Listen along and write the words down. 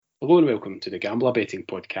Hello and welcome to the Gambler Betting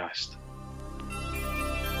Podcast.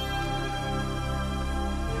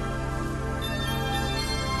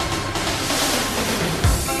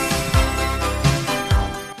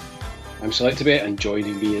 I'm Selectabet, and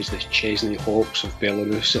joining me is the Chesney Hawks of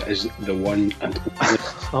Belarus. It is the one and only.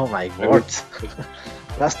 Oh my word.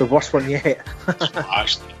 That's the worst one yet. I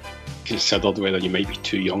actually considered whether you might be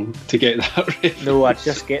too young to get that reference. No, I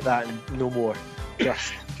just get that and no more.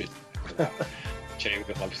 Just. Child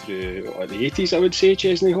that lived through the 80s, I would say,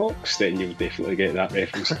 Chesney Hawks, then you'll definitely get that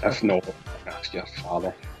reference. If not, ask your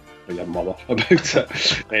father or your mother about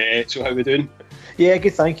it. So how are we doing? Yeah,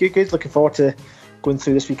 good, thank you. Good. Looking forward to going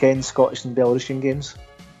through this weekend's Scottish and Belarusian games.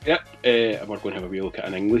 Yep, we're going to have a wee look at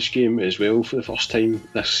an English game as well for the first time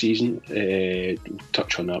this season. We'll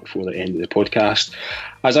touch on that before the end of the podcast.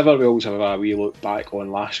 As ever, we always have a wee look back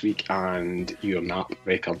on last week, and your NAP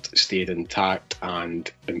record stayed intact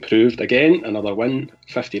and improved again. Another win,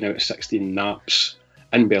 15 out of 16 NAPs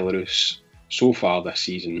in Belarus so far this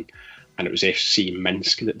season, and it was FC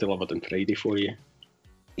Minsk that delivered on Friday for you.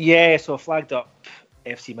 Yeah, so I flagged up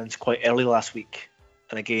FC Minsk quite early last week.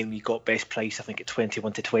 And again, we got best price, I think, at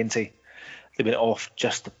 21-20. They went off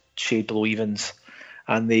just a shade below evens.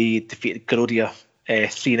 And they defeated Gorodia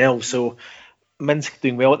 3-0. So Minsk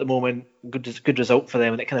doing well at the moment. Good result for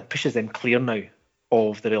them. And it kind of pushes them clear now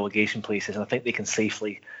of the relegation places. And I think they can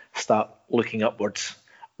safely start looking upwards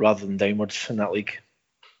rather than downwards in that league.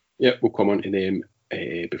 Yeah, we'll come on to them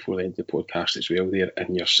before the end of the podcast as well. They're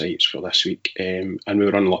in your sights for this week. And we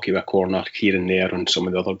were unlucky with a corner here and there on some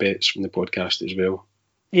of the other bets from the podcast as well.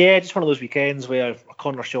 Yeah, just one of those weekends where a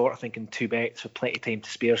corner short, I think, in 2 bets with plenty of time to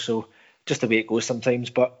spare. So just the way it goes sometimes.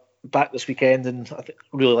 But back this weekend, and I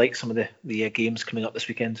really like some of the games coming up this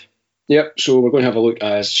weekend. Yep, so we're going to have a look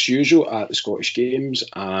as usual at the Scottish games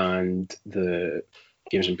and the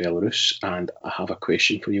games in Belarus. And I have a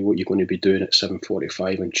question for you. What you're going to be doing at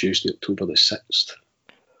 7:45 on Tuesday, October the 6th?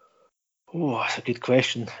 Oh, that's a good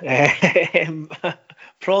question.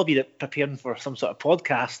 Probably be preparing for some sort of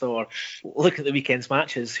podcast or looking at the weekend's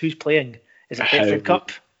matches. Who's playing? Is it Betfred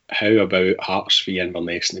Cup? How about Hearts v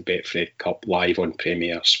Inverness in the Betfred Cup live on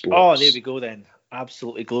Premier Sports? Oh, there we go then.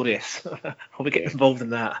 Absolutely glorious. I'll be getting involved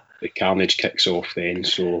in that. The carnage kicks off then,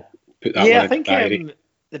 so put that I think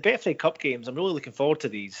the Betfred Cup games, I'm really looking forward to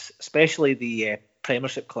these, especially the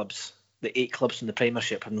Premiership clubs. The 8 clubs in the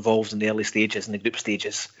Premiership are involved in the early stages and the group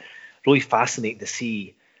stages. Really fascinating to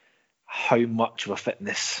see how much of a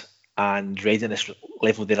fitness and readiness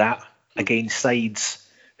level they're at against sides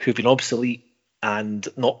who've been obsolete and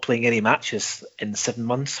not playing any matches in 7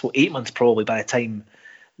 months, 8 months probably by the time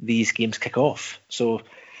these games kick off. So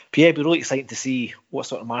yeah, it'll be really exciting to see what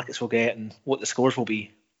sort of markets we'll get and what the scores will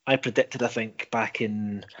be. I predicted, I think, back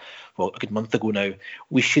in, a good month ago now,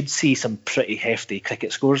 we should see some pretty hefty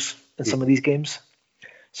cricket scores in some of these games.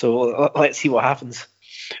 So let's see what happens.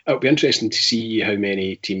 It'll be interesting to see how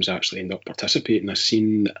many teams actually end up participating. I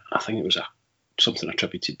think it was something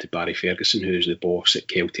attributed to Barry Ferguson, who's the boss at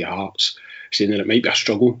Kelty Hearts, saying that it might be a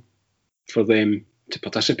struggle for them to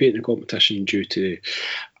participate in the competition due to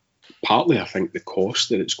partly, I think, the cost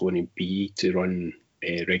that it's going to be to run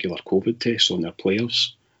regular COVID tests on their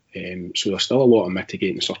players. So there's still a lot of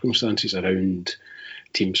mitigating circumstances around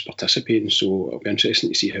teams participating. So it'll be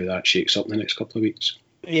interesting to see how that shakes up in the next couple of weeks.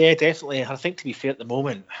 Yeah, definitely. I think, to be fair, at the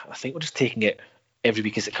moment, I think we're just taking it every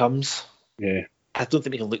week as it comes. Yeah. I don't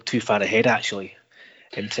think we can look too far ahead, actually,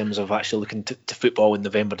 in terms of actually looking to football in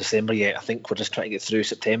November, December yet. I think we're just trying to get through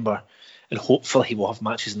September, and hopefully we'll have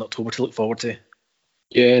matches in October to look forward to.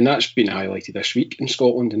 Yeah, and that's been highlighted this week in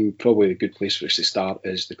Scotland, and probably a good place for us to start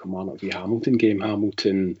is the Kilmarnock v Hamilton game.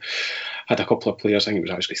 Hamilton had a couple of players, I think it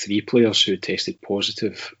was actually 3 players, who tested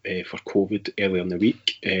positive for COVID earlier in the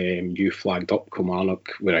week. You flagged up Kilmarnock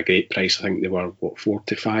with a great price. I think they were,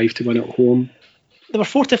 4-5 to win at home? They were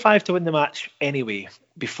 4-5 to win the match anyway,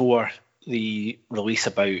 before the release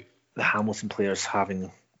about the Hamilton players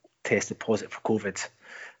having tested positive for COVID.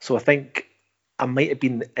 So I think I might have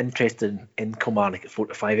been interested in Kilmarnock at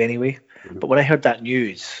 4-5 anyway. Mm-hmm. But when I heard that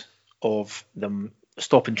news of them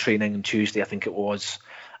stopping training on Tuesday, I think it was,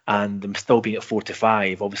 and them still being at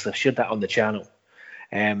 4-5, obviously I've shared that on the channel.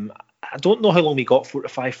 I don't know how long we got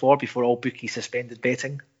 4-5 for before all bookies suspended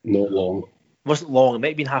betting. Not long. It wasn't long. It might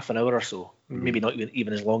have been half an hour or so. Maybe not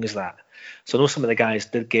even as long as that. So I know some of the guys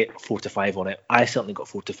did get 4-5 on it. I certainly got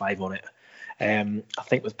 4-5 on it. I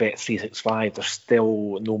think with Bet365, there's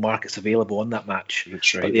still no markets available on that match.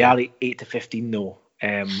 That's right. But they are 8-15 though,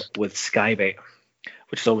 with Sky Bet,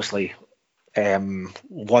 which is obviously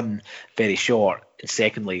one, very short, and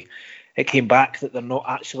secondly, it came back that they're not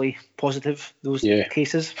actually positive, those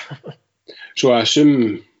cases. So I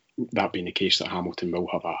assume that being the case, that Hamilton will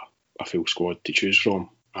have a full squad to choose from,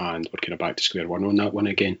 and we're kind of back to square one on that one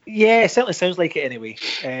again. Yeah, it certainly sounds like it anyway.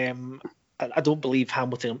 I don't believe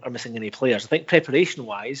Hamilton are missing any players. I think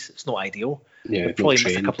preparation-wise, it's not ideal. Yeah, They've probably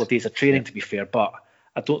missed a couple of days of training, to be fair, but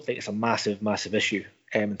I don't think it's a massive, massive issue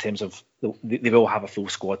in terms of they will have a full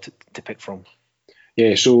squad to pick from.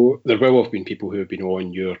 Yeah, so there will have been people who have been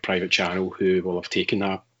on your private channel who will have taken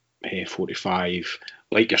that 45,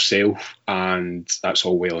 like yourself, and that's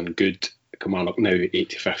all well and good. Kilmarnock now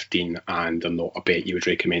 8-15, and they're not a bet you would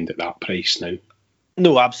recommend at that price now.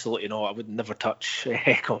 No, absolutely not. I would never touch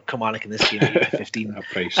Kilmarnock in this game at 15.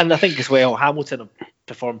 And I think as well, Hamilton have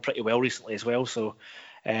performed pretty well recently as well. So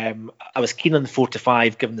I was keen on the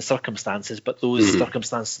 4-5 given the circumstances, but those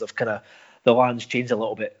circumstances have kind of, the land's changed a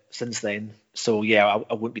little bit since then. So yeah,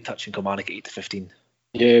 I wouldn't be touching Kilmarnock at 8-15.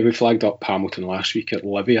 Yeah, we flagged up Hamilton last week at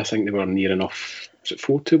Livy. I think they were near enough. Was it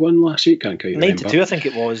 4-1 last week? Can't quite remember. 9-2, I think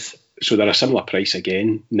it was. So they're a similar price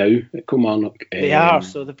again now at Kilmarnock. They are.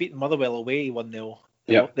 So they've beaten Motherwell away 1-0.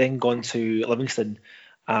 Yep. Then gone to Livingston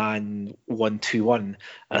and won 2-1. And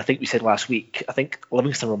I think we said last week, I think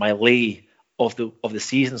Livingston were my lay of the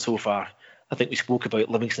season so far. I think we spoke about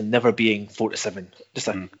Livingston never being 4-7. Just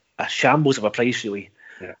a shambles of a price, really.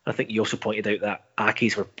 Yeah. I think you also pointed out that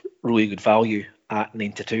Accies were really good value at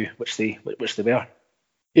 9-2, which they were.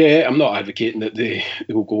 Yeah, I'm not advocating that they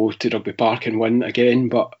will go to Rugby Park and win again,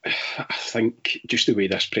 but I think just the way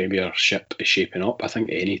this Premiership is shaping up, I think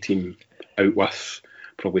any team out with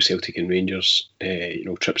probably Celtic and Rangers,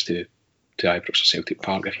 trips to Ibrox or Celtic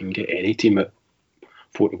Park, if you can get any team at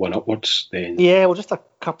 4-1 upwards, then... Yeah, well, just a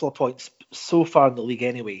couple of points. So far in the league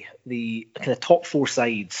anyway, the kind of top four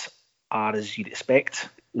sides are as you'd expect.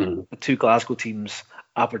 The two Glasgow teams,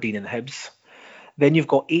 Aberdeen and Hibs. Then you've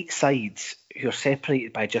got 8 sides who are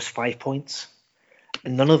separated by just 5 points.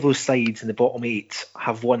 And none of those sides in the bottom 8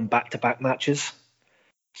 have won back-to-back matches.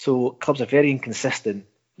 So clubs are very inconsistent.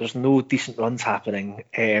 There's no decent runs happening.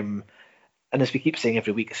 And as we keep saying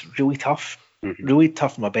every week, it's really tough. Really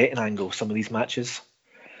tough from a betting angle, some of these matches.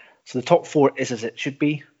 So the top 4 is as it should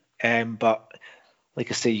be. But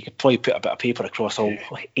like I say, you could probably put a bit of paper across all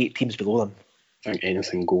 8 teams below them. I think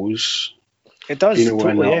anything goes. It does.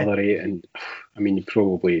 Totally, in that other 8, and I mean, you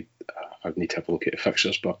probably, I'd need to have a look at the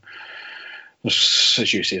fixtures, but there's,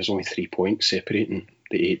 as you say, there's only 3 points separating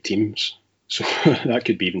the 8 teams, so that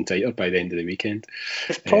could be even tighter by the end of the weekend.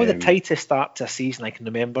 It's probably the tightest start to a season I can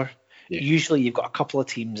remember. Yeah. Usually you've got a couple of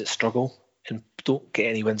teams that struggle and don't get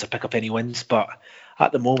any wins or pick up any wins, but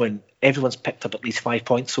at the moment everyone's picked up at least 5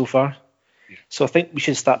 points so far. Yeah. So I think we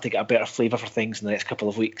should start to get a better flavour for things in the next couple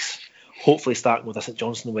of weeks. Hopefully starting with a St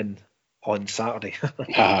Johnstone win on Saturday.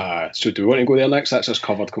 So do we want to go there next? That's us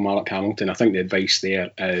covered Kilmarnock Hamilton. I think the advice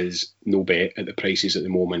there is no bet at the prices at the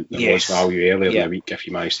moment. There was value earlier in the week if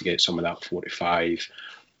you managed to get some of that 45,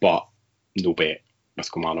 but no bet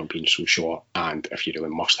with Kilmarnock being so short. And if you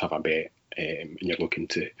really must have a bet and you're looking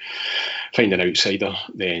to find an outsider,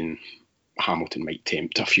 then Hamilton might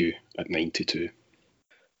tempt a few at 9-2.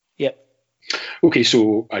 Yep. Okay,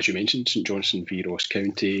 so as you mentioned, St Johnstone v Ross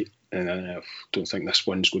County. And I don't think this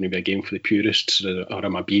one's going to be a game for the purists, or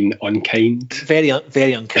am I being unkind? Very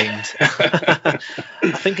unkind. I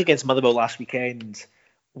think against Motherwell last weekend,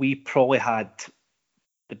 we probably had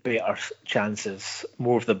the better chances,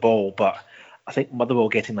 more of the ball, but I think Motherwell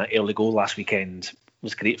getting that early goal last weekend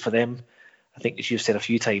was great for them. I think, as you've said a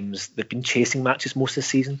few times, they've been chasing matches most of the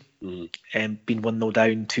season, and been 1-0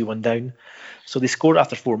 down, 2-1 down. So they scored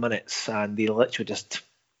after 4 minutes, and they literally just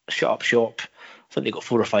shut up shop. I think they got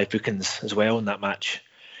 4 or 5 bookings as well in that match.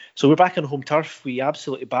 So we're back on home turf. We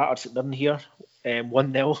absolutely battered St Mirren here,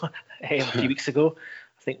 1-0 a few weeks ago.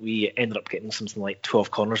 I think we ended up getting something like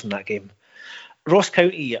 12 corners in that game. Ross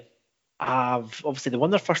County have, obviously, they won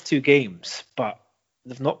their first 2 games, but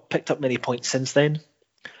they've not picked up many points since then.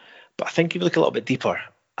 But I think if you look a little bit deeper,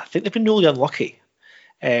 I think they've been really unlucky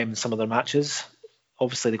in some of their matches.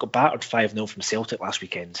 Obviously, they got battered 5-0 from Celtic last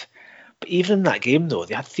weekend. But even in that game, though,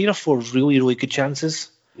 they had 3 or 4 really, really good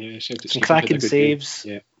chances. Yeah, some cracking saves,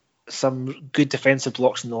 some good defensive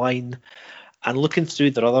blocks in the line. And looking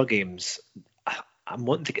through their other games, I'm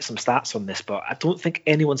wanting to get some stats on this, but I don't think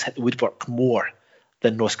anyone's hit the woodwork more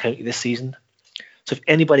than Ross County this season. So if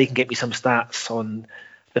anybody can get me some stats on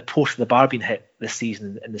the post of the bar being hit this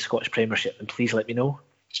season in the Scottish Premiership, then please let me know.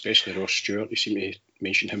 Especially Ross Stewart, you seem to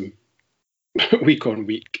mention him week on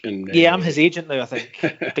week. And yeah, I'm his agent now, I think.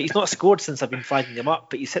 But he's not scored since I've been flagging him up.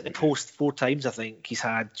 But he's hit the post 4 times, I think. He's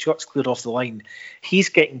had shots cleared off the line. He's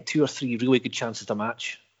getting 2 or 3 really good chances to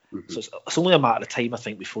match. So it's only a matter of time, I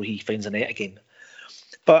think, before he finds a net again.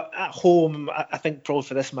 But at home, I think probably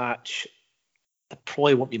for this match, there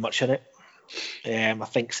probably won't be much in it. I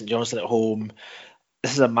think St Johnstone at home,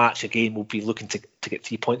 this is a match again we'll be looking to get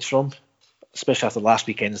 3 points from, especially after last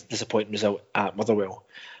weekend's disappointing result at Motherwell.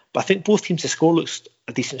 But I think both teams to score looks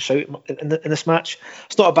a decent shout in this match.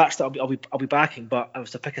 It's not a batch that I'll be backing, but if I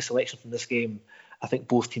was to pick a selection from this game, I think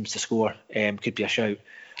both teams to score could be a shout.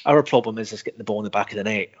 Our problem is just getting the ball in the back of the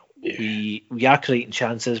net. Yeah. We are creating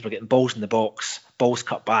chances. We're getting balls in the box, balls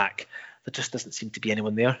cut back. There just doesn't seem to be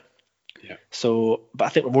anyone there. Yeah. So, but I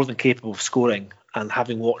think we're more than capable of scoring. And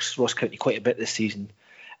having watched Ross County quite a bit this season,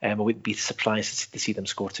 I wouldn't be surprised to see them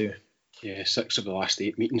score too. Yeah, 6 of the last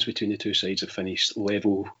 8 meetings between the two sides have finished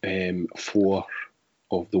level. 4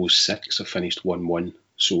 of those 6 have finished 1-1.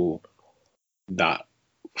 So that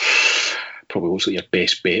probably looks like your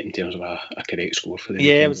best bet in terms of a correct score for them.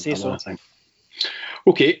 Yeah, I would say so.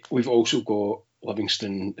 Okay, we've also got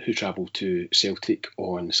Livingston, who travelled to Celtic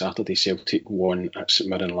on Saturday. Celtic won at St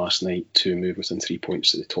Mirren last night to move within 3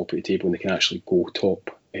 points at the top of the table, and they can actually go top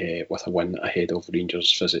with a win ahead of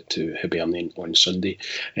Rangers' visit to Hibernian on Sunday.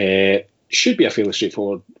 Should be a fairly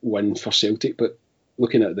straightforward win for Celtic, but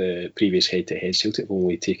looking at the previous head-to-head, Celtic have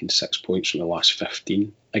only taken 6 points from the last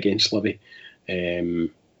 15 against Livy. Don't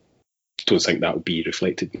think that will be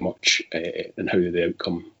reflected much in how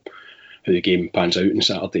the game pans out on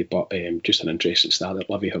Saturday, but just an interesting stat that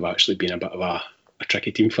Livy have actually been a bit of a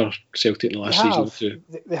tricky team for Celtic in the last season too.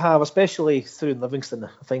 They have, especially through in Livingston.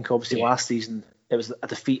 I think obviously last season it was a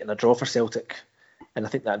defeat and a draw for Celtic, and I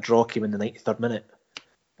think that draw came in the 93rd minute.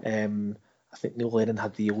 I think Neil Lennon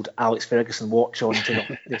had the old Alex Ferguson watch on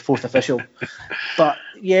to the fourth official. But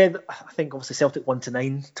yeah, I think obviously Celtic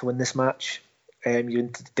 1-9 to win this match. You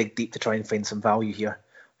need to dig deep to try and find some value here.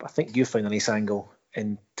 But I think you found a nice angle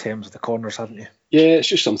in terms of the corners, haven't you? Yeah, it's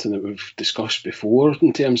just something that we've discussed before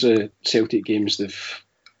in terms of Celtic games.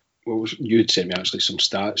 You had sent me actually some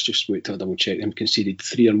stats, just wait till I double check them. Conceded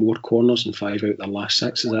 3 or more corners in 5 out of their last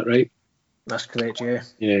 6, is that right? That's correct, yeah.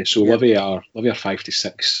 Yeah, so Livy are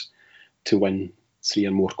 5-6 to win 3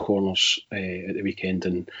 or more corners at the weekend,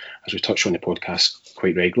 and as we touch on the podcast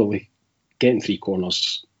quite regularly, getting 3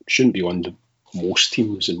 corners shouldn't be on most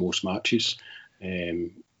teams in most matches.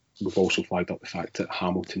 We've also flagged up the fact that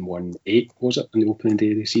Hamilton won 8, was it, on the opening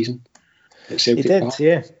day of the season at Celtic He did, Park?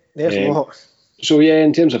 yeah. There's a lot. So yeah,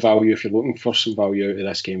 in terms of value, if you're looking for some value out of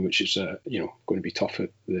this game, which is going to be tough at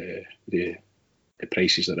the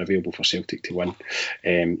prices that are available for Celtic to win,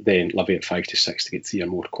 then Livy at 5-6 to get 3 or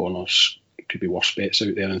more corners could be worse bets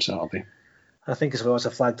out there on Saturday. I think as well as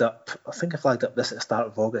I flagged up this at the start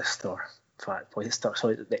of August, or in fact,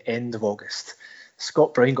 at the end of August.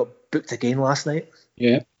 Scott Brown got booked again last night.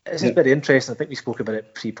 Yeah. This is very interesting. I think we spoke about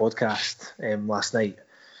it pre-podcast last night.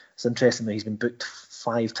 It's interesting that he's been booked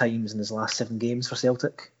 5 times in his last 7 games for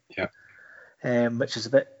Celtic. Yeah. Which is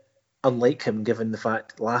a bit unlike him, given the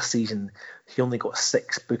fact last season he only got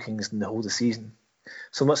 6 bookings in the whole of the season.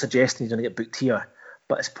 So I'm not suggesting he's going to get booked here,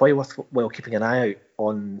 but it's probably worthwhile keeping an eye out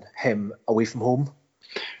on him away from home.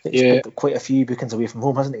 He's picked up quite a few bookings away from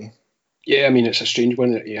home, hasn't he? Yeah, I mean, it's a strange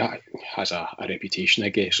one. He has a reputation, I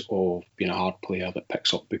guess, of being a hard player that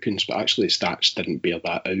picks up bookings, but actually the stats didn't bear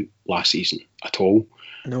that out last season at all,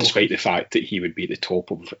 despite the fact that he would be at the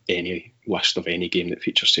top of any list of any game that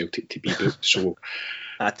features Celtic to be booked. So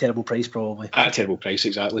at a terrible price, probably. At a terrible price,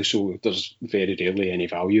 exactly. So there's very rarely any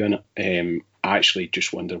value in it. I actually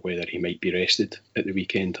just wonder whether he might be rested at the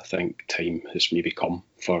weekend. I think time has maybe come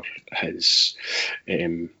for his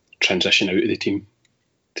transition out of the team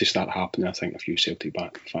to start happening. I think a few Celtic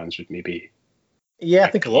fans would maybe... Yeah,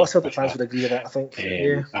 I think a lot of Celtic fans would agree with that, I think.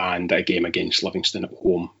 And a game against Livingston at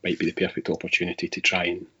home might be the perfect opportunity to try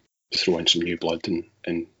and throw in some new blood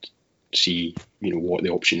and see what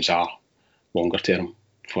the options are longer term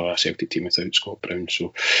for a Celtic team without Scott Brown.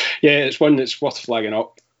 So yeah, it's one that's worth flagging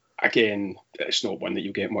up. Again, it's not one that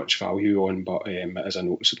you get much value on, but it is a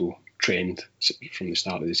noticeable trend from the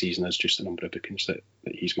start of the season. As just the number of bookings that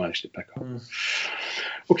he's managed to pick up.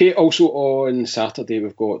 Okay, also on Saturday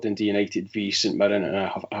we've got Dundee United v St Mirren, and I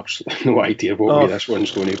have absolutely no idea what way this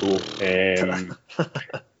one's going to go.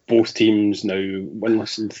 Both teams now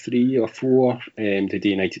winless in 3 or 4. Dundee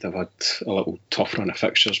United have had a little tough run of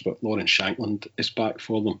fixtures, but Lawrence Shankland is back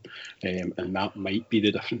for them, and that might be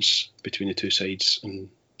the difference between the two sides on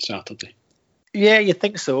Saturday. Yeah, you'd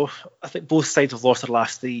think so. I think both sides have lost their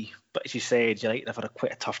last 3, but as you said, United have had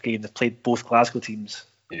quite a tough game. They've played both Glasgow teams,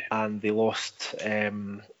 and they lost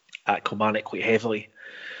at Kilmarnock quite heavily.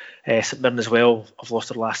 St Mirren as well have lost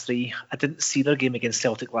their last 3. I didn't see their game against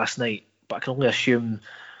Celtic last night, but I can only assume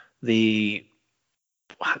they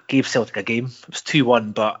gave Celtic a game. It was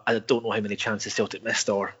 2-1, but I don't know how many chances Celtic missed,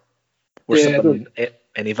 or was there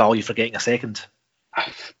any value for getting a second.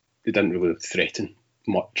 they didn't really threaten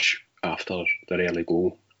much after their early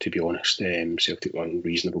goal, to be honest. Celtic were in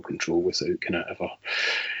reasonable control without kind of ever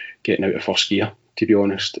getting out of first gear, to be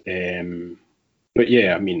honest. But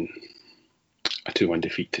yeah, I mean, a 2-1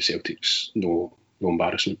 defeat to Celtic's no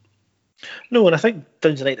embarrassment. No, and I think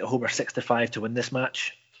Dundee United at home are 6-5 to win this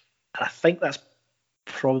match. And I think that's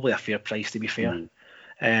probably a fair price, to be fair.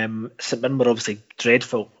 St Mirren were obviously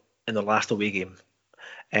dreadful in their last away game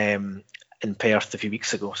in Perth a few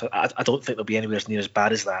weeks ago, so I don't think they'll be anywhere near as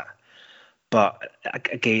bad as that. But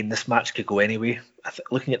again, this match could go anyway.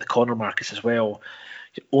 Looking at the corner markets as well,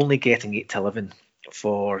 you're only getting 8-11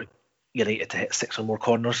 for United to hit 6 or more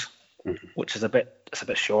corners, which is a bit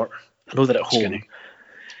short. I know that at home,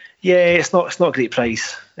 yeah, it's not a great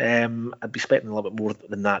price. I'd be expecting a little bit more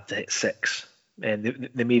than that to hit 6, and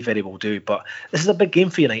they may very well do. But this is a big game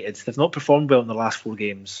for United. They've not performed well in the last 4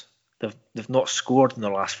 games. They've not scored in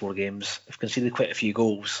their last 4 games. They've conceded quite a few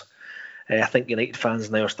goals. I think United fans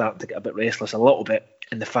now are starting to get a bit restless a little bit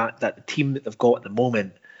in the fact that the team that they've got at the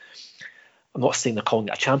moment, I'm not saying they're calling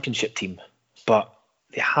it a championship team, but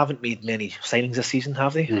they haven't made many signings this season,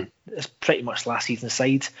 have they? It's pretty much last season's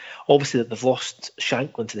side. Obviously, they've lost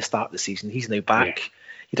Shankland to the start of the season. He's now back. Yeah.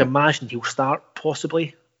 You'd imagine he'll start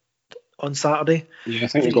possibly on Saturday. Yeah, I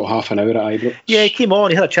think he got half an hour at Ibrox. Yeah, he came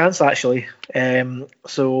on. He had a chance, actually.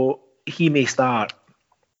 So he may start.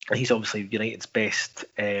 And he's obviously United's best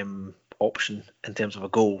option in terms of a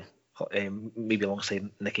goal, maybe alongside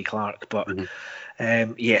Nicky Clark. But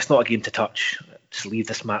yeah, it's not a game to touch. Just leave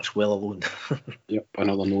this match well alone. Yep,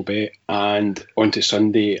 another no bet. And on to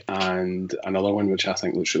Sunday, and another one which I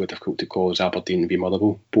think looks really difficult to call is Aberdeen v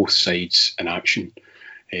Motherwell. Both sides in action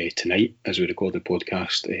tonight as we record the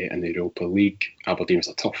podcast in the Europa League. Aberdeen with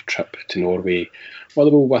a tough trip to Norway.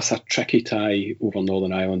 Motherwell with a tricky tie over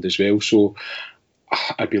Northern Ireland as well. So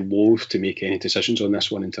I'd be loath to make any decisions on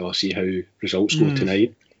this one until I see how results go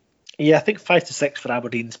tonight. Yeah, I think 5-6 for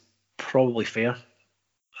Aberdeen's probably fair.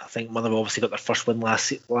 I think Motherwell obviously got their first win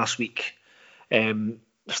last week. They're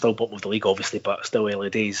still bottom of the league, obviously, but still early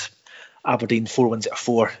days. Aberdeen 4 wins out of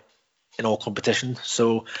 4 in all competition.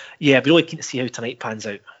 So yeah, I'd be really keen to see how tonight pans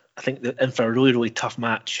out. I think they're in for a really, really tough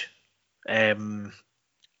match tonight,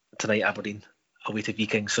 Aberdeen away to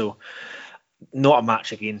Viking. So not a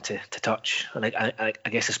match again to touch, and I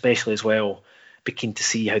guess especially as well, be keen to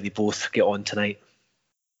see how they both get on tonight.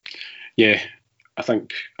 Yeah, I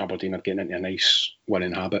think Aberdeen are getting into a nice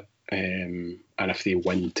winning habit, and if they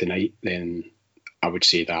win tonight, then I would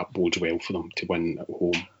say that bodes well for them to win at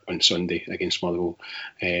home on Sunday against Motherwell.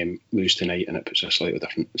 Lose tonight and it puts a slightly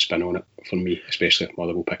different spin on it for me, especially if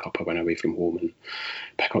Motherwell pick up a win away from home and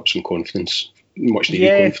pick up some confidence, much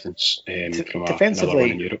needed confidence from another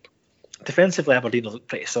win in Europe. Defensively, Aberdeen look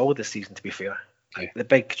pretty solid this season, to be fair. Yeah. The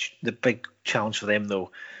big challenge for them,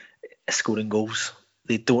 though, is scoring goals.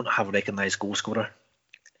 They don't have a recognised goal scorer,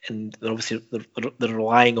 and they're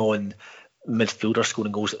relying on midfielders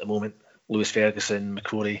scoring goals at the moment. Lewis Ferguson,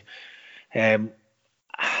 McCrory.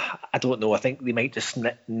 I don't know. I think they might just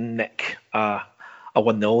nick a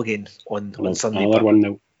 1-0 again on Sunday. Another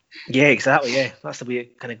 1-0. Yeah, exactly. Yeah, that's the way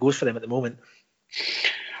it kind of goes for them at the moment.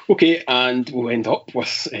 Okay, and we'll end up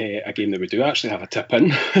with a game that we do actually have a tip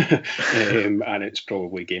in, and it's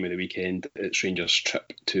probably game of the weekend. It's Rangers'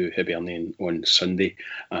 trip to Hibernian on Sunday,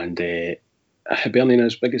 and Hibernian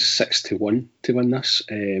is as big as 6-1 to win this.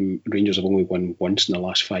 Rangers have only won once in the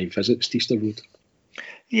last 5 visits to Easter Road.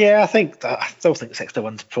 Yeah, I still think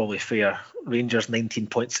 6-1 is probably fair. Rangers 19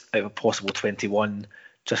 points out of a possible 21.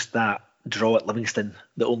 Just that draw at Livingston,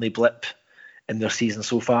 the only blip in their season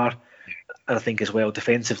so far. And I think as well,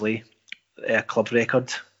 defensively, club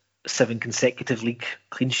record, 7 consecutive league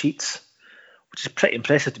clean sheets, which is pretty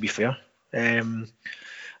impressive, to be fair.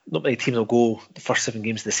 Not many teams will go the first 7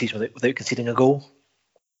 games of the season without conceding a goal.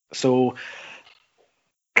 So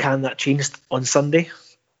can that change on Sunday?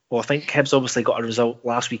 Well, I think Hibs obviously got a result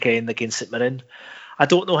last weekend against St Mirren. I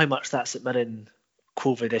don't know how much that St Mirren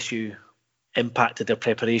COVID issue impacted their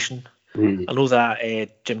preparation. I know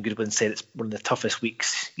that Jim Goodwin said it's one of the toughest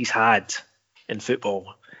weeks he's had in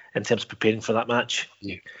football in terms of preparing for that match.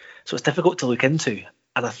 Yeah. So it's difficult to look into.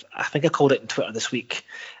 And I think I called it on Twitter this week.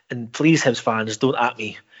 And please, Hibs fans, don't at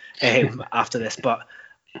me after this. But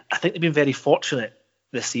I think they've been very fortunate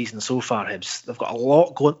this season so far, Hibs. They've got a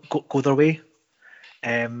lot go their way.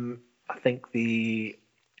 I think they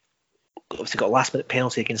obviously got a last-minute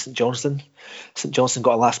penalty against St Johnstone. St Johnstone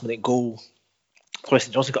got a last-minute goal.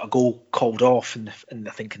 St Johnstone got a goal called off, I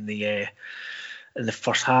think in the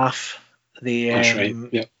first half. That's right.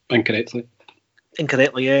 Yeah, incorrectly.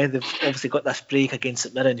 Yeah. They've obviously got this break against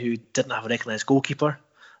St Mirren, who didn't have a recognised goalkeeper.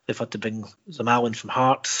 They've had to bring Zamalin from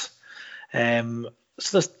Hearts. So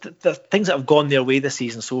there's things that have gone their way this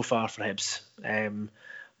season so far for Hibs.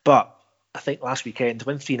 But I think last weekend, to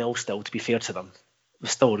win 3-0 still, to be fair to them,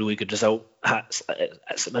 was still a really good result at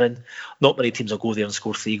St Mirren. Not many teams will go there and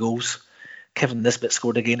score 3 goals. Kevin Nisbet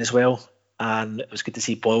scored again as well, and it was good to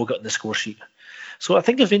see Boyle get on the score sheet. So I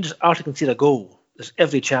think if Rangers are to concede a goal, there's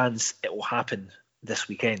every chance it will happen this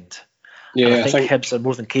weekend. Yeah, and I think Hibs are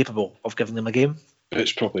more than capable of giving them a game.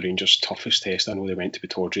 It's probably Rangers' toughest test. I know they went to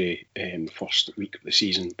Pittodrie the first week of the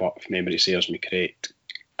season, but if memory serves me correct,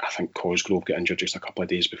 I think Cosgrove got injured just a couple of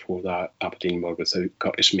days before that. Aberdeen were without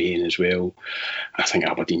Curtis Main as well. I think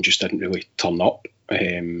Aberdeen just didn't really turn up,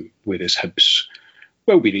 whereas Hibs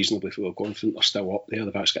will be reasonably full of confidence. They're still up there.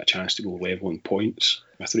 They've actually got a chance to go level in points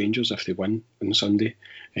with Rangers if they win on Sunday.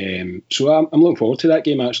 So I'm looking forward to that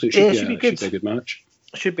game, actually. It should be a good match.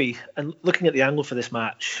 Should be. And looking at the angle for this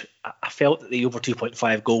match, I felt that the over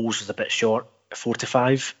 2.5 goals was a bit short at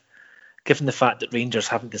 4-5. Given the fact that Rangers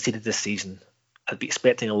haven't conceded this season, I'd be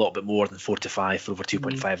expecting a little bit more than 4-5 for over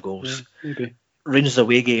 2.5 goals. Yeah, maybe. Rangers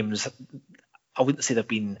away games, I wouldn't say they've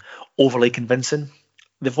been overly convincing.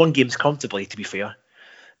 They've won games comfortably, to be fair.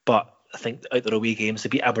 But I think out their away games, they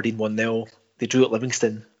beat Aberdeen 1-0, they drew at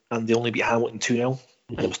Livingston, and they only beat Hamilton 2-0.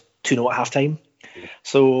 And it was 2-0 at half time.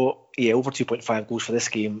 So, yeah, over 2.5 goals for this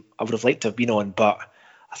game. I would have liked to have been on, but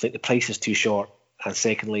I think the price is too short. And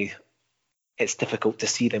secondly, it's difficult to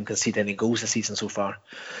see them concede any goals this season so far.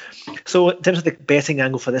 So, in terms of the betting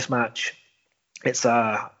angle for this match, it's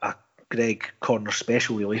a Greg corner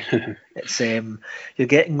special, really. It's you're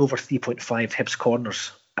getting over 3.5 Hibs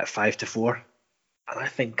corners at 5-4. And I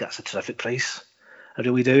think that's a terrific price. I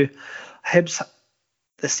really do. Hibs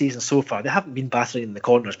this season so far, they haven't been battering in the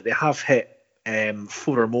corners, but they have hit 4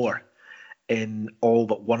 or more in all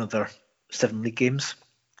but one of their 7 league games.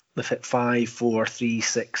 They've hit 5, 4, 3,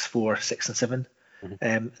 6, 4, 6 and 7.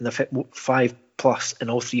 And they've hit 5 plus in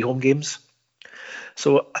all 3 home games.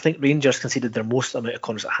 So I think Rangers conceded their most amount of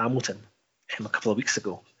corners at Hamilton a couple of weeks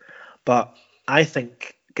ago. But I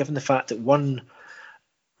think, given the fact that one,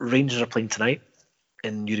 Rangers are playing tonight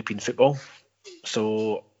in European football,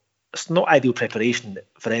 so it's not ideal preparation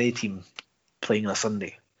for any team playing on a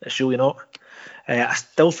Sunday. It's really not. I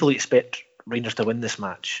still fully expect Rangers to win this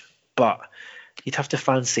match, but you'd have to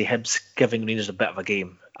fancy Hibs giving Rangers a bit of a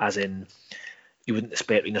game, as in you wouldn't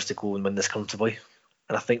expect Rangers to go and win this comfortably.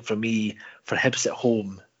 And I think for me, for Hibs at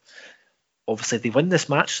home, obviously if they win this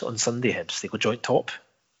match on Sunday, Hibs, they go joint top.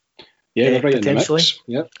 Yeah, they're right in the mix.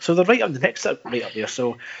 Yep. So they're right on the mix, right up there.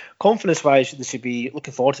 So confidence-wise, they should be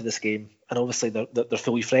looking forward to this game. And obviously they're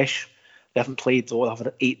fully fresh. They haven't played, they'll have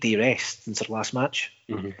an 8-day rest since their last match.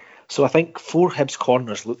 So I think 4 Hibs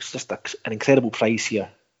corners looks just an incredible price here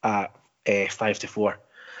at 5-4.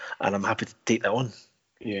 And I'm happy to take that on.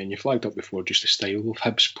 Yeah, and you flagged up before just the style of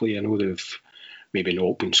Hibs play. I know they've maybe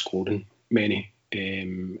not been scoring many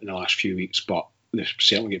in the last few weeks, but they've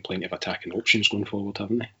certainly got plenty of attacking options going forward,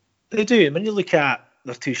 haven't they? They do. When you look at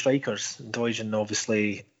their 2 strikers, Doige and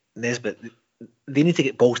obviously Nisbet, they need to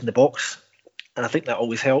get balls in the box, and I think that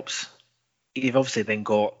always helps. You've obviously then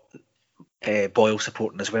got Boyle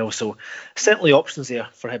supporting as well, so certainly options there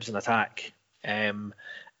for Hibs in attack. And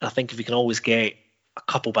I think if you can always get a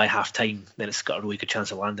couple by half time, then it's got a really good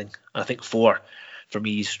chance of landing. And I think 4 for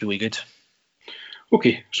me is really good.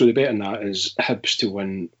 Okay, so the bet on that is Hibs to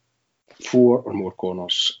win 4 or more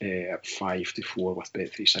corners at 5-4 with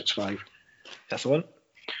Bet365. That's the one.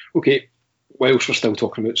 Okay, whilst we're still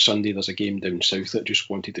talking about Sunday, there's a game down south that I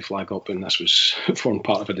just wanted to flag up, and this was formed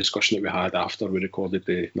part of a discussion that we had after we recorded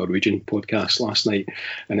the Norwegian podcast last night,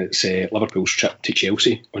 and it's Liverpool's trip to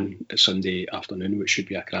Chelsea on Sunday afternoon, which should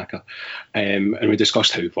be a cracker. And we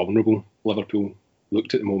discussed how vulnerable Liverpool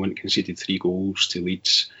looked at the moment, conceded 3 goals to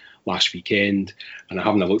Leeds last weekend, and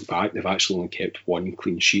having a look back, they've actually only kept 1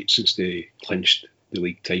 clean sheet since they clinched the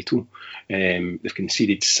league title. They've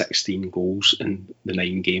conceded 16 goals in the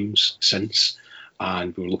 9 games since,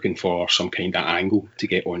 and we're looking for some kind of angle to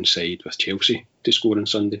get onside with Chelsea to score on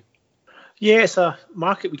Sunday. Yeah, it's a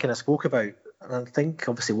market we kind of spoke about, and I think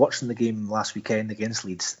obviously watching the game last weekend against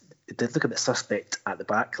Leeds, it did look a bit suspect at the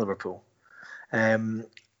back, Liverpool.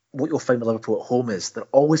 What you'll find with Liverpool at home is they're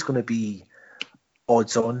always going to be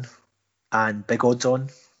odds on and big odds on,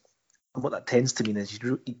 and what that tends to mean is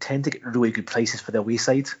you tend to get really good prices for the away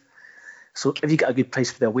side. So if you get a good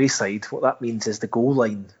price for the away side, what that means is the goal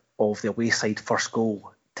line of the away side first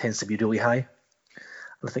goal tends to be really high,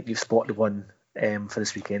 and I think you've spotted one for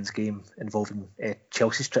this weekend's game involving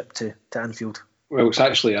Chelsea's trip to Anfield. Well, it's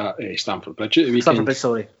actually at Stamford Bridge at the weekend. Stamford Bridge,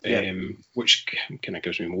 sorry. Which kind of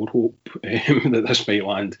gives me more hope that this might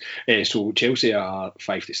land. So Chelsea are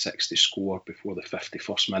 5-6 to score before the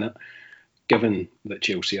 51st minute. Given that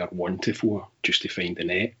Chelsea are 1-4 just to find the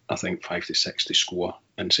net, I think 5-6 to score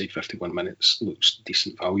inside 51 minutes looks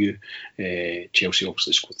decent value. Chelsea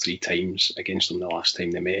obviously scored 3 times against them the last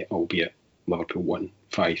time they met, albeit Liverpool won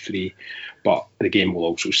 5-3. But the game will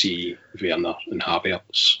also see Werner and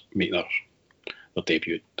Havertz make their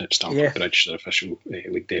debut at Stamford Bridge, their official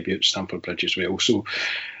league debut at Stamford Bridge as well. So,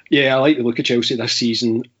 yeah, I like the look of Chelsea this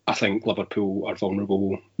season. I think Liverpool are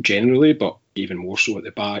vulnerable generally, but even more so at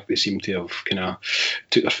the back. They seem to have kind of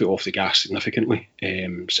took their foot off the gas significantly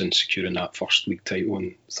since securing that first league title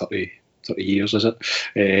in 30 years, is it?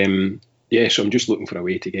 So I'm just looking for a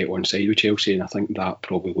way to get on side with Chelsea, and I think that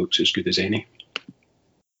probably looks as good as any.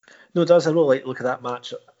 No, it does. I really like the look of that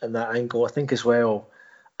match and that angle. I think as well,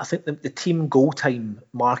 I think the team goal time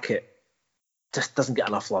market just doesn't get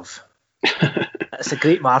enough love. It's a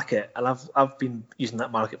great market, and I've been using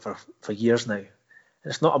that market for years now.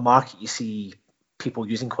 And it's not a market you see people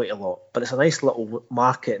using quite a lot, but it's a nice little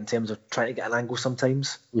market in terms of trying to get an angle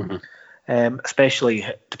sometimes. Especially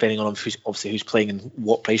depending on who's playing and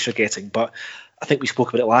what price you're getting. But I think we spoke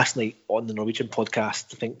about it last night on the Norwegian podcast.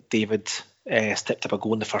 I think David stepped up a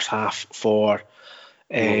goal in the first half for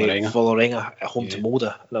Vålerenga at home to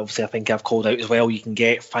Molde. And obviously I think I've called out as well, you can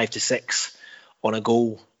get 5-6 on a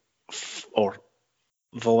goal, or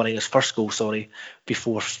Vålerenga's first goal,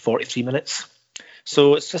 before 43 minutes.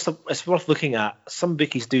 So it's worth looking at. Some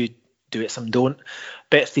bookies do it, some don't.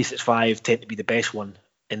 Bet365 tend to be the best one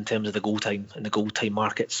in terms of the goal time and the goal time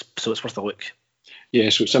markets, so it's worth a look. Yeah,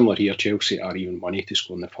 so similar here. Chelsea are even money to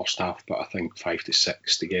score in the first half, but I think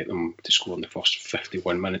 5-6 to get them to score in the first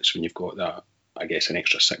 51 minutes when you've got that, I guess, an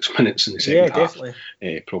extra 6 minutes in the second half.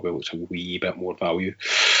 Definitely. Probably looks a wee bit more value.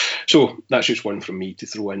 So that's just one from me to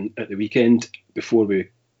throw in at the weekend before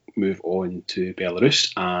we move on to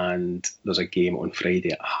Belarus. And there's a game on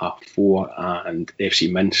Friday at 4:30, and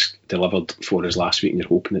FC Minsk delivered for us last week, and you're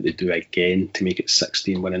hoping that they do again to make it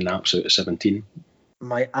 16 winning naps out of 17.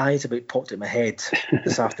 My eyes about popped in my head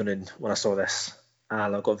this afternoon when I saw this,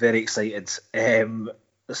 and I got very excited.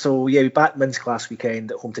 So we backed Minsk last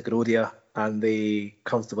weekend at home to Gorodia, and they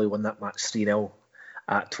comfortably won that match 3-0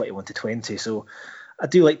 at 21-20. So I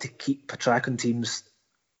do like to keep a track on teams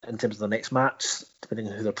in terms of the next match, depending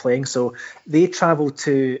on who they're playing. So they travel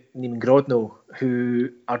to Nîmes Grodno, who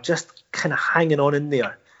are just kind of hanging on in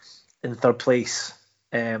there in third place,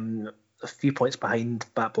 a few points behind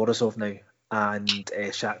Bat Borisov now, and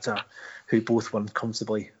Shakhtar, who both won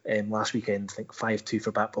comfortably last weekend. I think 5-2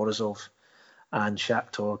 for Bat Borisov, and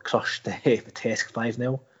Shakhtar crushed Vitesse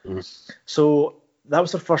 5-0. So that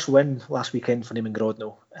was their first win last weekend for Nîmes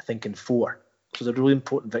Grodno, I think in 4. So it was a really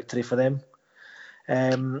important victory for them.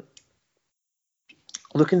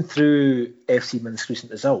 Looking through FC Minsk's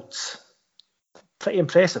recent results, pretty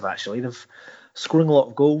impressive actually. They've scoring a lot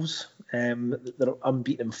of goals. They're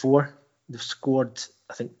unbeaten in 4. They've scored,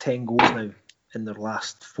 I think, 10 goals now in their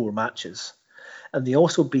last 4 matches, and they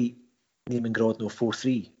also beat Nîmes Grodno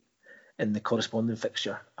 4-3 in the corresponding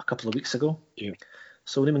fixture a couple of weeks ago.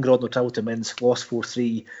 So Nîmes Grodno travelled to Minsk, lost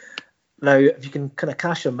 4-3. Now, if you can kind of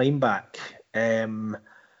cast your mind back, Nîmes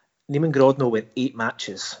Grodno went 8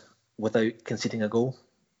 matches without conceding a goal,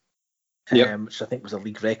 which I think was a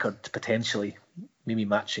league record, potentially maybe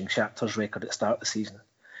matching Shakhtar's record at the start of the season.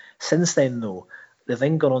 Since then, though, they've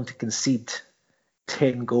then gone on to concede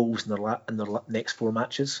 10 goals in their next 4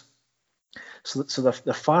 matches. So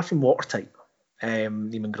they're far from watertight,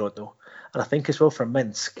 Nîmes Grodno. And I think as well for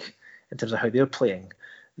Minsk, in terms of how they're playing,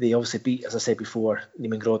 they obviously beat, as I said before,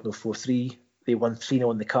 Nîmes Grodno 4-3. They won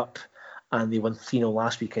 3-0 in the Cup, and they won 3-0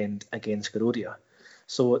 last weekend against Gorodia.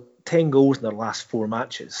 So 10 goals in their last 4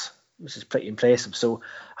 matches, which is pretty impressive. So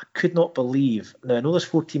I could not believe... Now, I know there's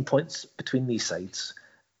 14 points between these sides.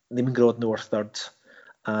 Nîmes Grodno are 3rd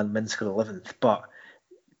and Minsk are 11th. But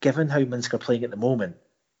given how Minsk are playing at the moment,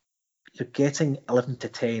 you're getting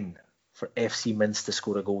 11-10 for FC Minsk to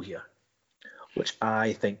score a goal here, which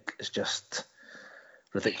I think is just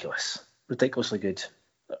ridiculous. Ridiculously good.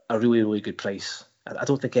 A really, really good price. I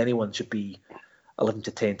don't think anyone should be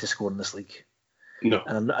 11-10 to score in this league. No.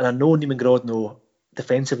 And I know Nîmes Grodno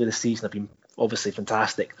defensively this season have been obviously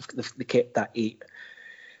fantastic. They kept that 8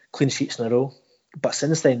 clean sheets in a row. But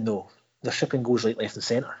since then, though, they're shipping goals right, left and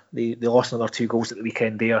centre. They lost another 2 goals at the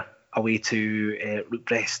weekend there away to Root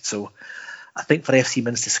Brest. So I think for FC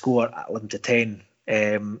Minsk to score at 11-10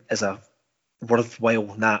 is a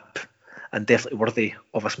worthwhile nap, and definitely worthy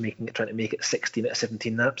of us trying to make it 16 out of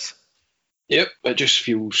 17 naps. Yep, it just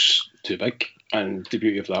feels too big. And the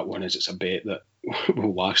beauty of that one is it's a bet that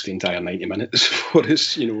will last the entire 90 minutes for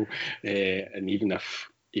us, and even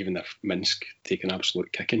if Minsk take an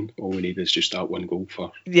absolute kicking, all we need is just that one goal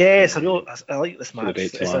for. Yes, I like this match.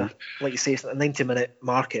 Like you say, it's a 90-minute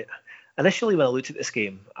market. Initially, when I looked at this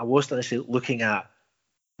game, I was initially looking at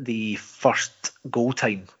the first goal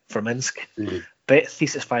time for Minsk.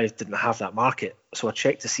 Bet365 didn't have that market, so I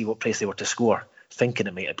checked to see what place they were to score, thinking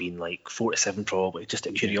it might have been like 4-7 probably, just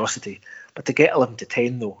out of curiosity. But to get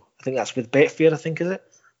 11-10 though, I think that's with Betfair, I think, is it?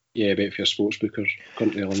 Yeah, Betfair Sportsbookers,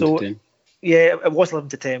 currently 11-10. Yeah, it was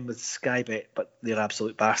 11-10 with Sky Bet, but they're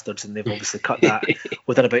absolute bastards, and they've obviously cut that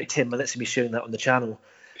within about 10 minutes of me sharing that on the channel.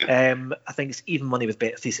 I think it's even money with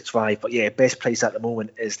Bet365, but yeah, best price at the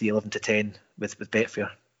moment is the 11-10 with Betfair.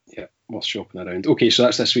 Yeah, worth shopping around. Okay, so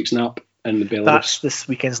that's this week's nap in the Belarus. That's this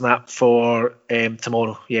weekend's nap for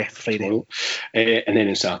tomorrow, for Friday. Tomorrow. And then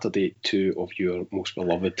on Saturday, two of your most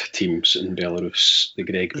beloved teams in Belarus, the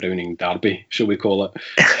Greg Browning Derby, shall we call it?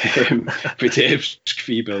 Vitebsk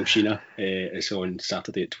v Belshina is on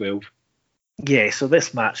Saturday at 12. Yeah, so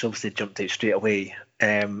this match obviously jumped out straight away.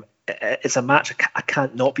 It's a match I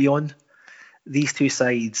can't not be on. These two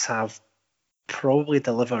sides have probably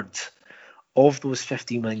delivered, of those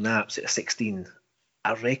 15 winning naps out of 16,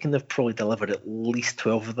 I reckon they've probably delivered at least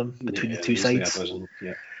 12 of them between the two sides.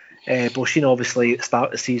 Belshina obviously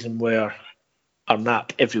started the season where our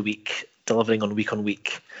nap every week, delivering on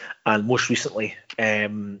week, and most recently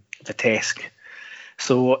Vitebsk.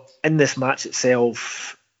 So in this match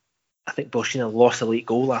itself, I think Belshina lost a late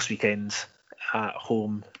goal last weekend at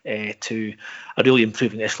home to a really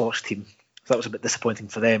improving Isloch team. So that was a bit disappointing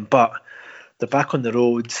for them, but they're back on the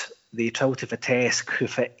road. They travel to Vitebsk,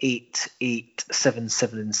 who've hit 8, 7,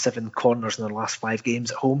 7 and 7 corners in their last 5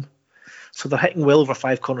 games at home. So they're hitting well over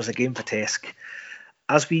 5 corners a game, Vitebsk.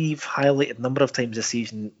 As we've highlighted a number of times this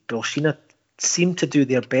season, Belshina seem to do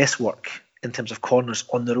their best work in terms of corners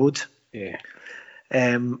on the road. Yeah.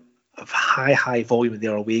 Of high volume of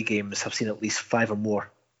their away games have seen at least 5 or more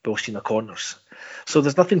Belshina corners. So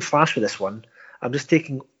there's nothing flash with this one. I'm just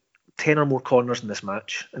taking 10 or more corners in this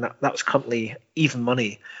match, and that was currently even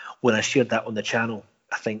money when I shared that on the channel,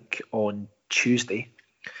 I think on Tuesday.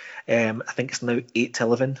 I think it's now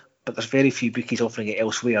 8-11, but there's very few bookies offering it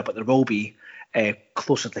elsewhere, but there will be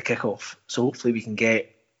closer to the kickoff. So hopefully we can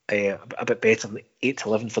get a bit better than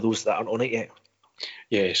 8-11 for those that aren't on it yet.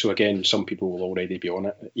 Yeah, so again, some people will already be on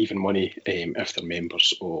it, even money, if they're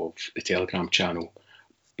members of the Telegram channel.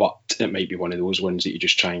 But it might be one of those ones that you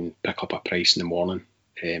just try and pick up a price in the morning,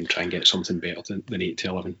 try and get something better than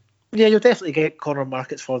 8-11. Yeah, you'll definitely get corner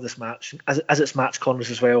markets for this match, as it's match corners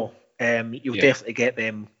as well. You'll definitely get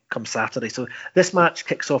them come Saturday. So this match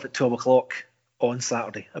kicks off at 12 o'clock on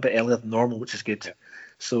Saturday, a bit earlier than normal, which is good. Yeah.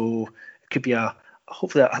 So it could be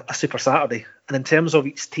hopefully a super Saturday. And in terms of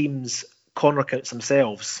each team's corner counts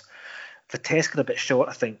themselves, Vitebsk are a bit short,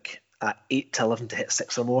 I think, at 8-11 to hit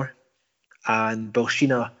 6 or more, and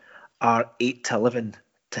Belshina are 8-11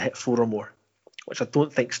 to hit 4 or more, which I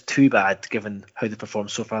don't think is too bad given how they performed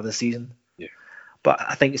so far this season. Yeah. But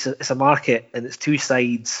I think it's a market and it's two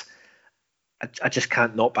sides. I just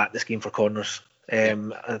can't not back this game for corners.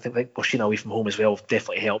 I think Belshina away from home as well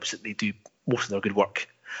definitely helps that they do most of their good work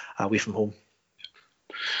away from home.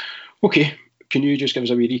 Okay, can you just give us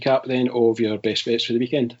a wee recap then of your best bets for the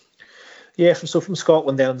weekend? Yeah, from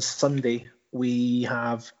Scotland there on Sunday, we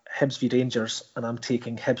have Hibs v Rangers, and I'm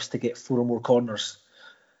taking Hibs to get 4 or more corners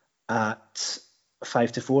at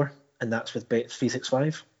 5-4, and that's with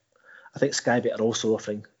Bet365. I think Sky Bet are also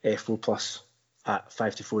offering 4+ at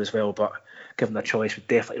 5-4 as well, but given a choice, we'd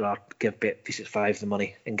definitely rather give Bet365 the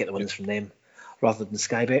money and get the wins from them rather than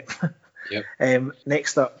Sky Bet. Yep.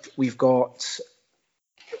 Next up, we've got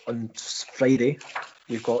on Friday,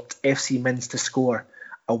 we've got FC Minsk to score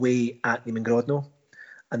away at Nîmes Grodno,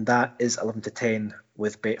 and that is 11-10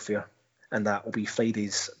 with Betfair, and that will be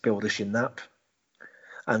Friday's Belarusian nap.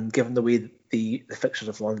 And given the way the fixtures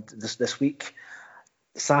have landed this week,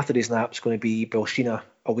 Saturday's nap is going to be Belshina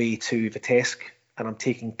away to Vitebsk, and I'm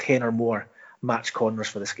taking 10 or more match corners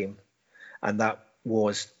for this game, and that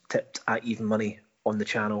was tipped at even money on the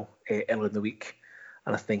channel earlier in the week,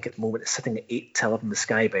 and I think at the moment it's sitting at 8-11 the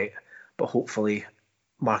Sky Bet, but hopefully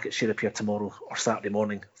market should appear tomorrow or Saturday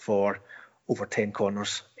morning for over 10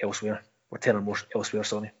 corners elsewhere, or 10 or more elsewhere,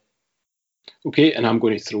 sorry. Okay, and I'm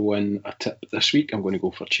going to throw in a tip this week. I'm going to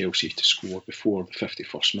go for Chelsea to score before the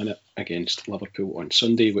 51st minute against Liverpool on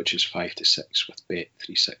Sunday, which is 5-6 with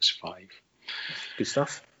Bet365. Good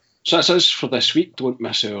stuff. So that's us for this week. Don't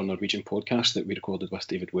miss our Norwegian podcast that we recorded with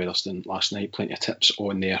David Weatherston last night. Plenty of tips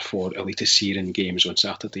on there for Eliteserien games on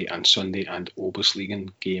Saturday and Sunday, and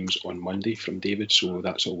Obosligaen games on Monday from David, so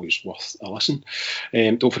that's always worth a listen.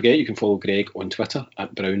 Don't forget, you can follow Greg on Twitter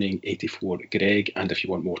at Browning84Greg, and if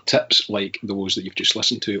you want more tips like those that you've just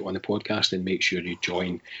listened to on the podcast, then make sure you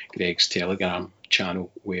join Greg's Telegram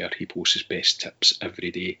channel where he posts his best tips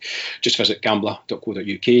every day. Just visit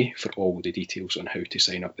gambler.co.uk for all the details on how to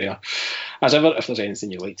sign up there. As ever, if there's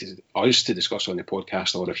anything you'd like us to discuss on the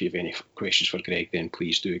podcast, or if you have any questions for Greg, then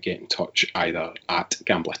please do get in touch either at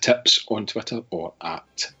GamblerTips on Twitter or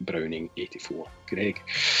at Browning84Greg.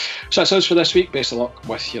 So that's us for this week. Best of luck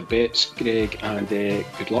with your bets, Greg, and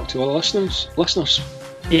good luck to all the listeners.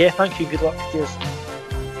 Yeah, thank you. Good luck. Cheers.